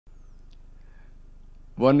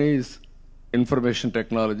One is information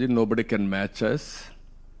technology. Nobody can match us.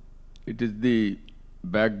 It is the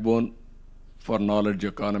backbone for knowledge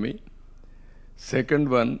economy. Second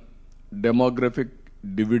one, demographic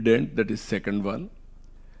dividend, that is second one.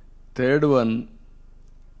 Third one,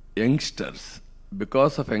 youngsters.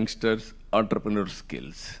 Because of youngsters, entrepreneur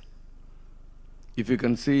skills. If you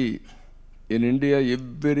can see, in India,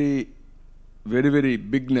 very, very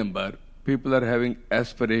big number, people are having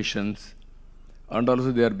aspirations and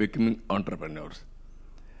also they are becoming entrepreneurs.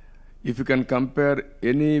 If you can compare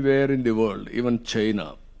anywhere in the world, even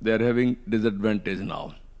China, they are having disadvantage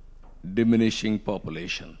now, diminishing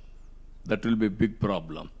population. That will be a big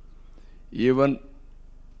problem. Even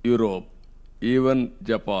Europe, even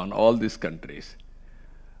Japan, all these countries,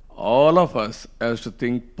 all of us has to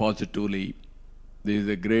think positively. This is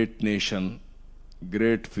a great nation,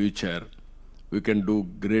 great future. We can do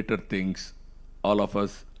greater things. All of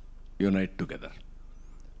us unite together.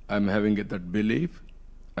 I'm having that belief.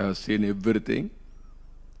 I have seen everything.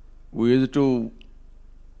 We used to,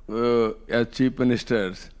 as chief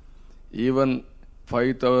ministers, even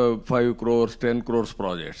 5 crores, 10 crores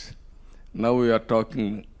projects. Now we are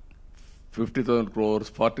talking 50,000 crores,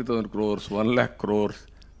 40,000 crores, 1 lakh crores.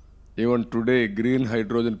 Even today, green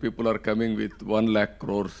hydrogen people are coming with 1 lakh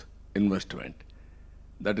crores investment.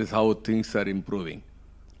 That is how things are improving.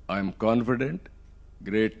 I am confident,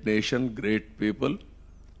 great nation, great people.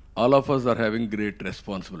 All of us are having great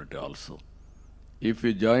responsibility also. If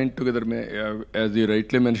we join together, as you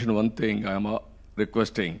rightly mentioned one thing, I am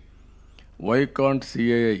requesting, why can't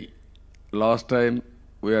CAI, last time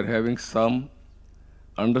we are having some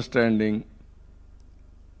understanding,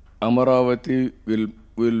 Amaravati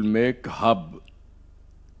will make hub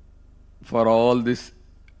for all this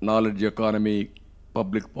knowledge economy,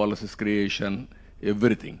 public policies creation,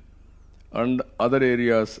 everything, and other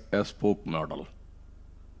areas as spoke model.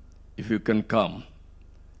 If you can come,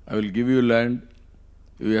 I will give you land,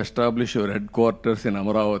 you establish your headquarters in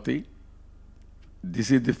Amaravati. This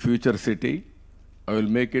is the future city. I will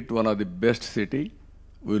make it one of the best city.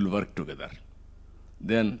 We will work together.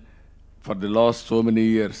 Then, for the last so many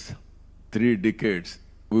years, 3 decades,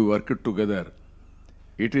 we worked together.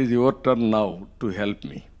 It is your turn now to help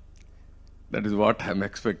me. That is what I'm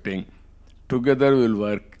expecting. Together we'll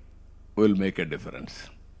work, we'll make a difference.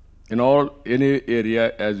 In any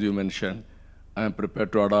area, as you mentioned, I am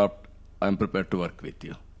prepared to adopt, I am prepared to work with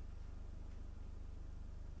you.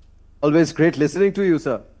 Always great listening to you,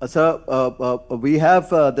 sir. Sir, we have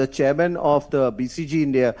the chairman of the BCG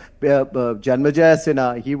India, Janmajaya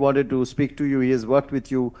Sinha. He wanted to speak to you. He has worked with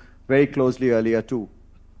you very closely earlier too.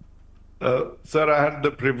 Sir, I had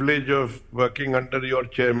the privilege of working under your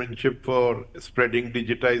chairmanship for spreading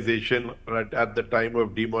digitization right at the time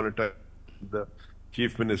of demonetization of the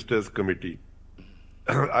Chief Minister's Committee.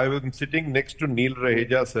 I was sitting next to Neil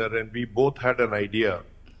Raheja, sir, and we both had an idea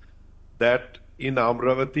that in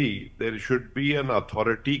Amravati, there should be an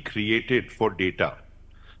authority created for data,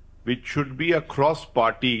 which should be a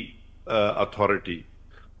cross-party authority,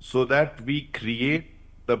 so that we create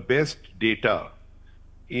the best data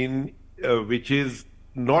in which is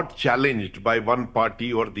not challenged by one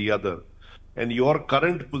party or the other. And your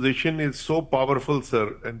current position is so powerful,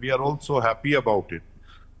 sir, and we are also happy about it,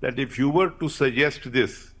 that if you were to suggest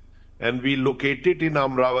this and we locate it in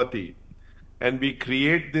Amravati and we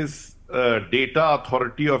create this Data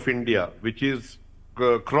Authority of India, which is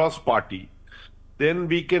cross-party, then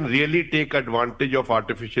we can really take advantage of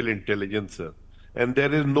artificial intelligence, sir. And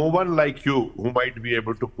there is no one like you who might be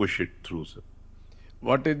able to push it through, sir.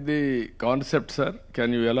 What is the concept, sir?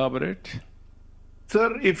 Can you elaborate?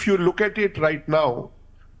 Sir, if you look at it right now,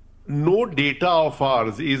 no data of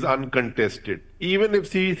ours is uncontested. Even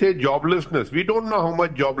if we say joblessness, we don't know how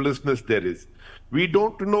much joblessness there is. We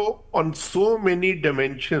don't know on so many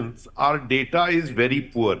dimensions, our data is very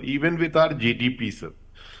poor, even with our GDP, sir.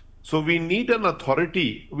 So we need an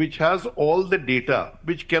authority which has all the data,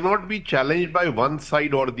 which cannot be challenged by one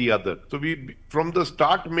side or the other. So we, from the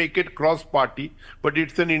start, make it cross-party, but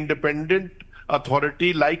it's an independent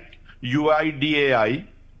authority like UIDAI,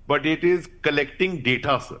 but it is collecting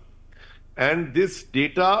data, sir. And this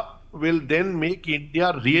data will then make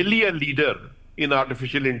India really a leader in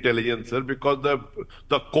artificial intelligence, sir, because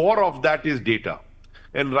the core of that is data.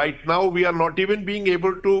 And right now, we are not even being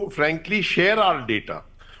able to, frankly, share our data.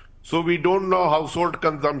 So we don't know household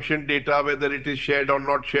consumption data, whether it is shared or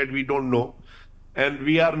not shared, we don't know. And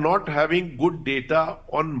we are not having good data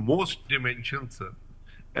on most dimensions, sir.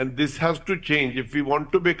 And this has to change. If we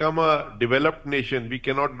want to become a developed nation, we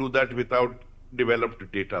cannot do that without developed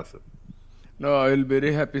data, sir. No, I will be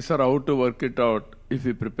very happy, sir, how to work it out. If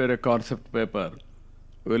we prepare a concept paper,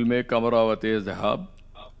 will make Amaravati as a hub.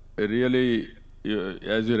 Really,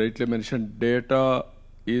 as you rightly mentioned, data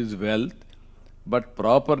is wealth, but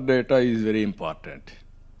proper data is very important.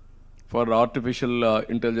 For artificial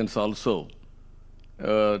intelligence also,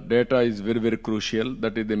 data is very, very crucial.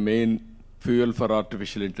 That is the main fuel for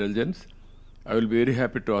artificial intelligence. I will be very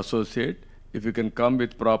happy to associate. If you can come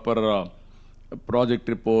with proper project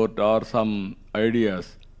report or some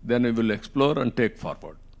ideas, then we will explore and take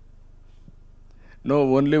forward.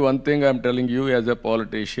 No, only one thing I'm telling you as a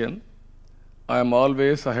politician, I am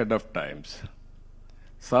always ahead of times.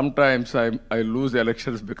 Sometimes I lose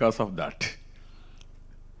elections because of that.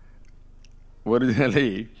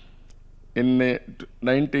 Originally, in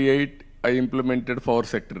 98, I implemented 4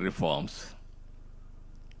 sector reforms.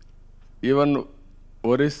 Even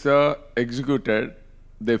Orissa executed,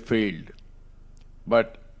 they failed.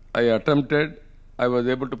 But I attempted, I was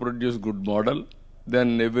able to produce good model.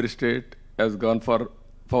 Then every state has gone for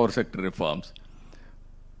 4 sector reforms.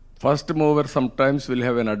 First mover sometimes will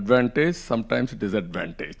have an advantage, sometimes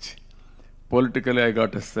disadvantage. Politically, I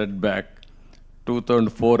got a setback.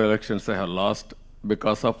 2004 elections I have lost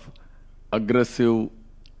because of aggressive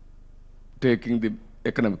taking the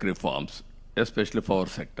economic reforms, especially for our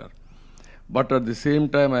sector. But at the same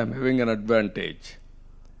time, I am having an advantage.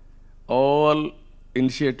 All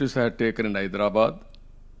initiatives I have taken in Hyderabad.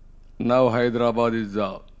 Now Hyderabad is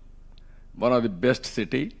one of the best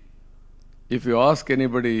city. If you ask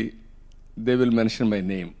anybody, they will mention my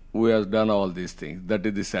name, who has done all these things. That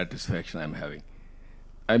is the satisfaction I am having.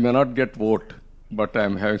 I may not get vote, but I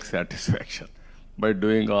am having satisfaction by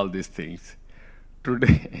doing all these things.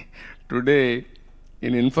 Today,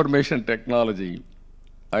 in information technology,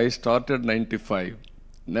 I started 95,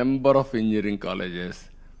 number of engineering colleges.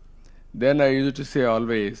 Then I used to say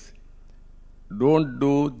always, don't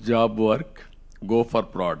do job work, go for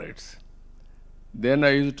products. Then I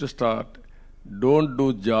used to start, don't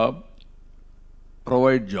do job,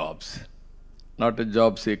 provide jobs. Not a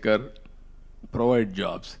job seeker, provide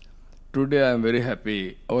jobs. Today I am very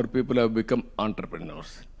happy, our people have become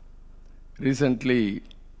entrepreneurs. Recently,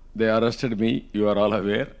 they arrested me, you are all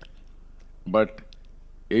aware, but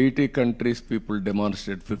 80 countries people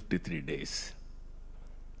demonstrated 53 days.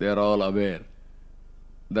 They are all aware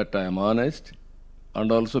that I am honest,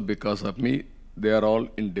 and also because of me, they are all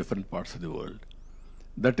in different parts of the world.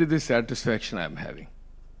 That is the satisfaction I am having.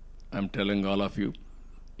 I am telling all of you,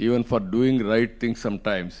 even for doing right things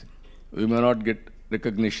sometimes, we may not get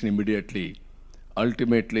recognition immediately.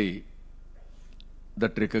 Ultimately,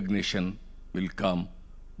 that recognition will come.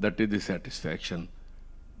 That is the satisfaction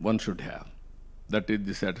one should have. That is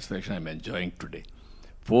the satisfaction I am enjoying today.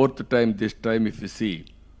 4th time, this time, if you see,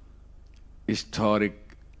 historic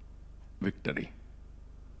victory.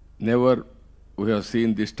 Never we have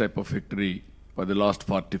seen this type of victory for the last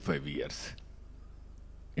 45 years.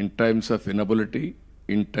 In times of inability,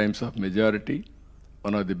 in times of majority,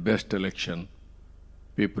 one of the best election,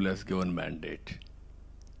 people has given mandate.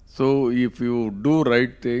 So if you do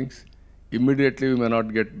right things, immediately we may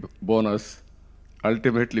not get bonus.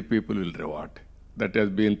 Ultimately, people will reward. That has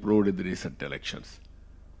been proved in the recent elections.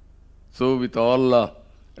 So with all,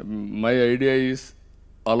 my idea is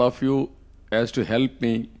all of you has to help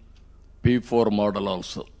me P4 model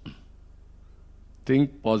also.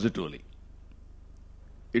 Think positively.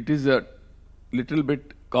 It is a little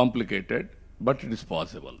bit complicated, but it is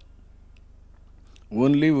possible.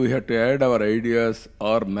 Only we have to add our ideas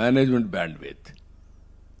or management bandwidth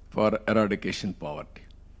for eradication poverty.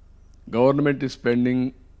 Government is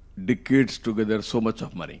spending decades together so much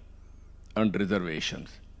of money and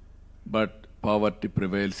reservations, but poverty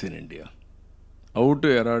prevails in India. How to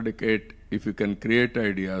eradicate if you can create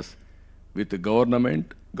ideas with the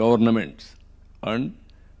governments and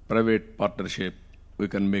private partnership, we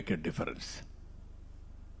can make a difference.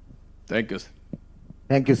 Thank you, sir.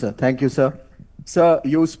 Thank you, sir. Thank you, sir. Sir,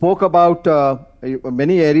 you spoke about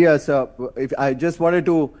many areas. If I just wanted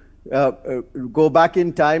to go back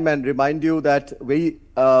in time and remind you that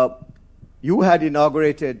you had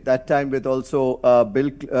inaugurated that time with also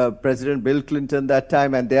President Bill Clinton that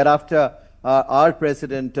time, and thereafter our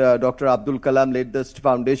President Dr. Abdul Kalam laid the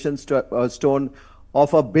foundation stone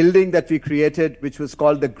of a building that we created, which was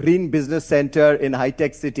called the Green Business Center in High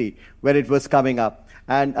Tech City, where it was coming up.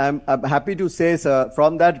 And I'm happy to say, sir,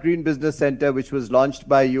 from that Green Business Center, which was launched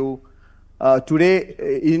by you, today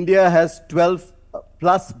India has 12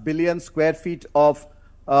 plus billion square feet of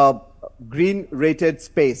green rated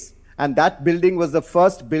space. And that building was the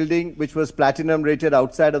first building which was platinum rated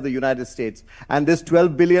outside of the United States. And this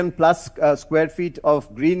 12 billion plus square feet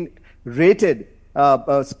of green rated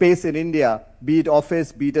space in India, be it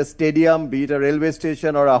office, be it a stadium, be it a railway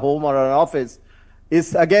station or a home or an office,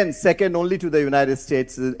 is again second only to the United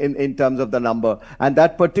States in terms of the number. And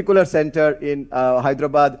that particular center in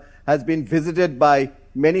Hyderabad has been visited by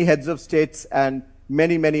many heads of states and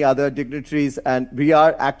many other dignitaries. And we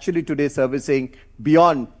are actually today servicing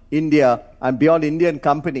beyond India and beyond Indian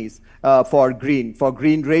companies for green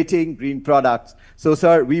rating, green products. So,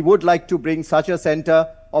 sir, we would like to bring such a center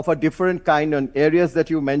of a different kind on areas that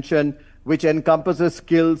you mentioned, which encompasses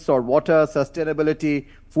skills or water, sustainability,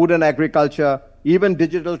 food and agriculture, even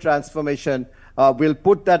digital transformation. We'll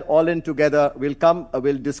put that all in together.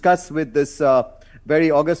 We'll discuss with this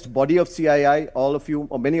very august body of CII, all of you,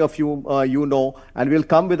 or many of you, you know, and we'll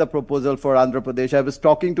come with a proposal for Andhra Pradesh. I was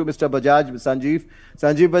talking to Mr. Bajaj, Sanjeev.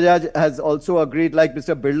 Sanjeev Bajaj has also agreed, like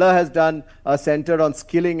Mr. Birla has done a center on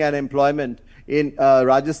skilling and employment in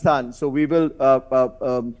Rajasthan. So we will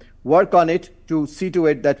work on it to see to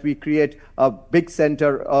it that we create a big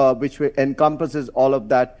center which encompasses all of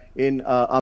that in